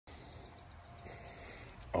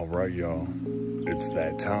All right, y'all. It's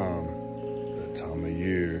that time of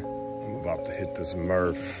year. I'm about to hit this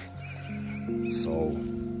Murph. So,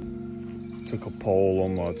 took a poll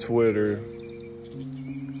on my Twitter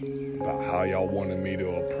about how y'all wanted me to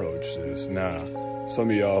approach this. Now, some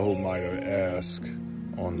of y'all who might have asked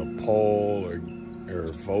on the poll or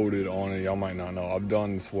voted on it, y'all might not know. I've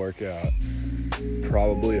done this workout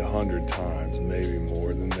probably 100 times, maybe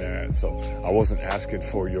more than that. So I wasn't asking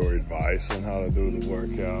for your advice on how to do the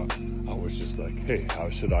workout. I was just like, hey, how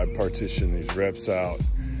should I partition these reps out?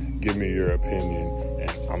 Give me your opinion, and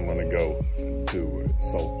I'm gonna go do it.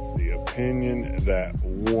 So the opinion that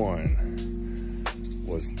won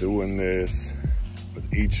was doing this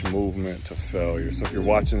with each movement to failure. So if you're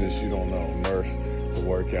watching this, you don't know, Murph, it's a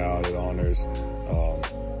workout. It honors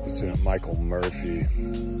Lieutenant Michael Murphy,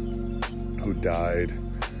 who died.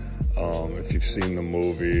 If you've seen the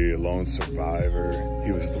movie Lone Survivor,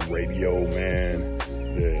 he was the radio man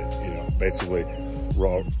that, basically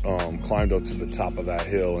climbed up to the top of that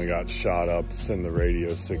hill and got shot up to send the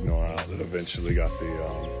radio signal out that eventually got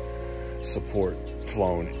the support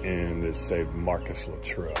flown in that saved Marcus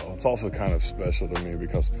Luttrell. It's also kind of special to me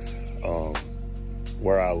because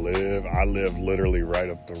where I live literally right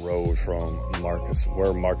up the road from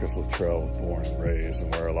where Marcus Luttrell was born and raised,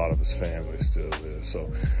 and where a lot of his family still lives.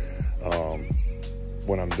 So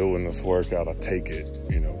when I'm doing this workout, I take it,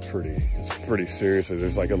 it's pretty seriously.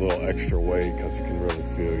 There's like a little extra weight because you can really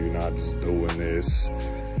feel you're not just doing this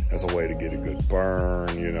as a way to get a good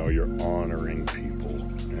burn. You're honoring people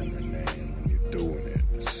and their name when you're doing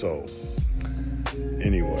it. So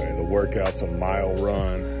anyway, the workout's a mile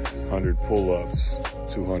run, 100 pull-ups,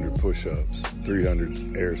 200 push-ups,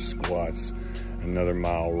 300 air squats, another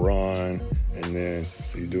mile run, and then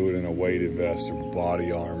you do it in a weighted vest or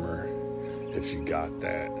body armor if you got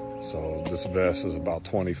that. So this vest is about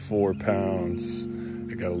 24 pounds.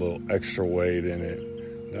 It got a little extra weight in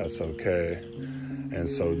it. That's okay. And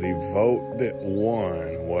so the vote that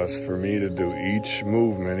won was for me to do each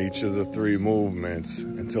of the 3 movements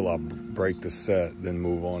until I break the set, then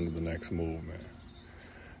move on to the next movement.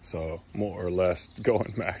 So more or less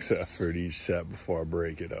going max effort each set before I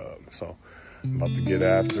break it up. So I'm about to get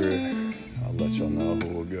after it. I'll let y'all know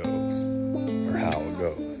who it goes or how it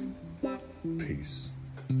goes. Peace.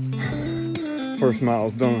 First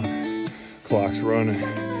mile's done. Clock's running.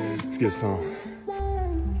 Let's get some.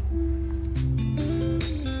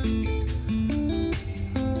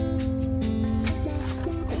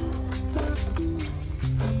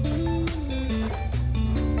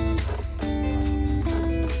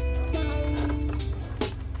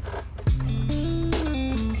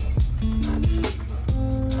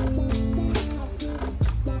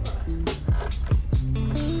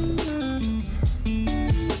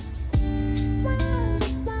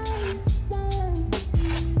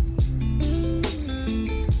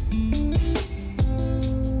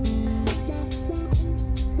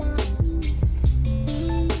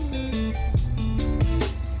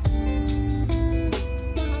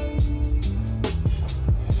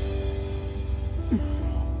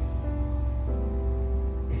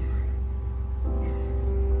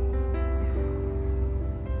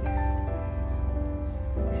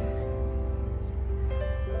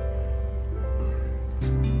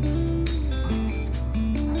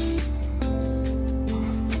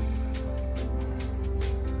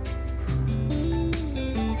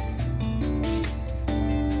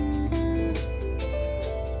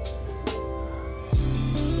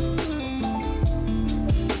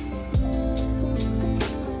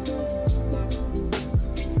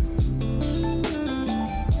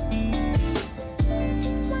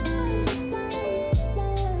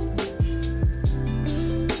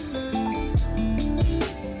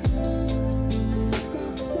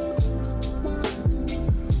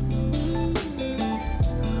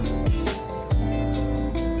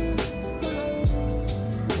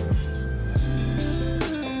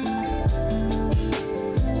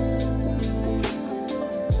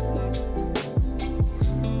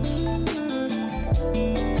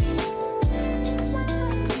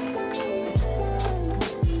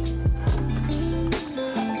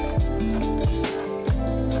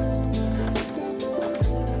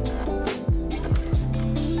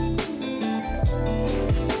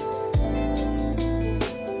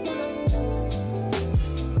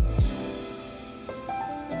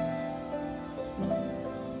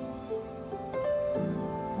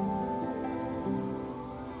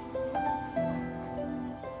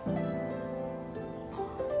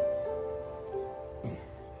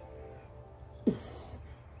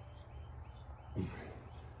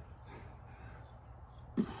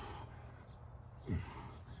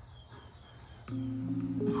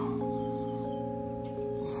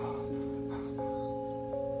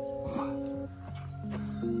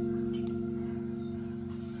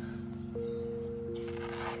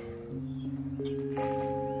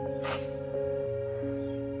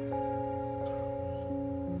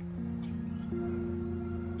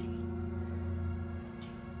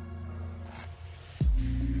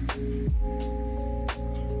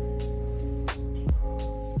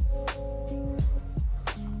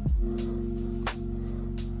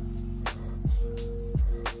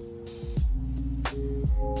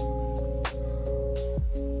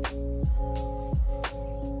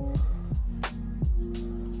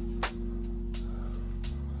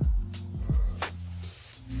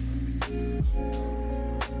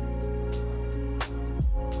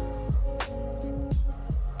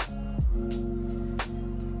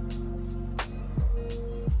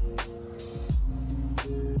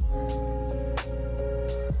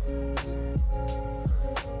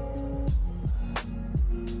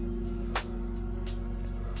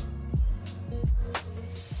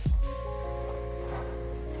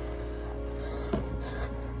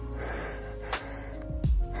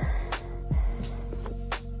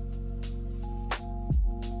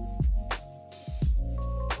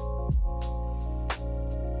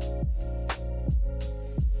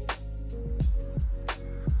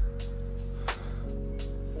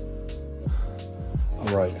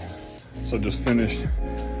 All right, so just finished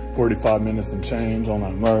 45 minutes and change on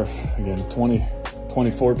that Murph. Again,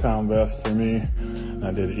 24-pound vest for me. And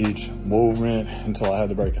I did each movement until I had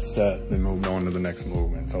to break a set, then moved on to the next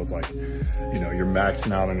movement. So it's like, you know, you're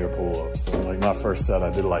maxing out on your pull-ups. So like my first set, I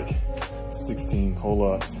did like 16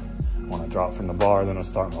 pull-ups. When I drop from the bar, then I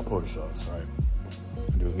start my push-ups, right?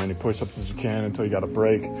 Do as many push-ups as you can until you got a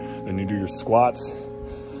break. Then you do your squats.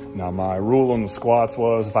 Now my rule on the squats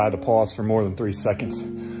was if I had to pause for more than 3 seconds,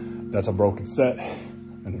 that's a broken set,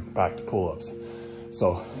 and back to pull-ups.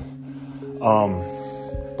 So,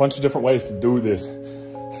 bunch of different ways to do this.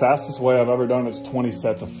 Fastest way I've ever done it is 20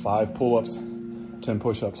 sets of 5 pull-ups, 10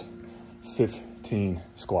 push-ups, 15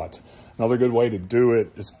 squats. Another good way to do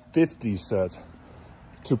it is 50 sets,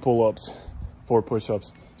 2 pull-ups, 4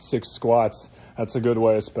 push-ups, 6 squats. That's a good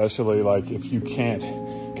way, especially like if you can't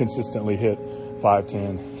consistently hit 5,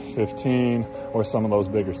 10, 15, or some of those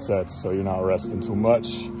bigger sets, so you're not resting too much.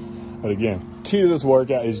 But again, key to this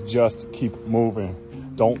workout is just keep moving.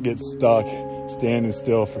 Don't get stuck standing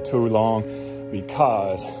still for too long,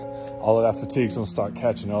 because all of that fatigue's gonna start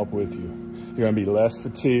catching up with you. You're gonna be less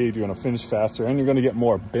fatigued, you're gonna finish faster, and you're gonna get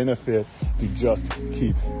more benefit if you just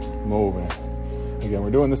keep moving. Again, we're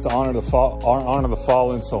doing this to honor the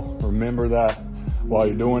fallen, so remember that while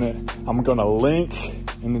you're doing it. I'm gonna link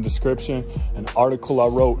in the description an article I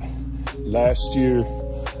wrote last year.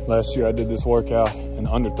 Last year I did this workout in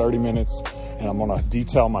under 30 minutes, and I'm gonna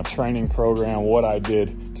detail my training program, what I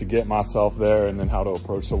did to get myself there, and then how to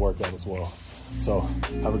approach the workout as well. So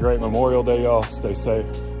have a great Memorial Day, y'all. Stay safe.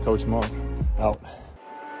 Coach Murph, out.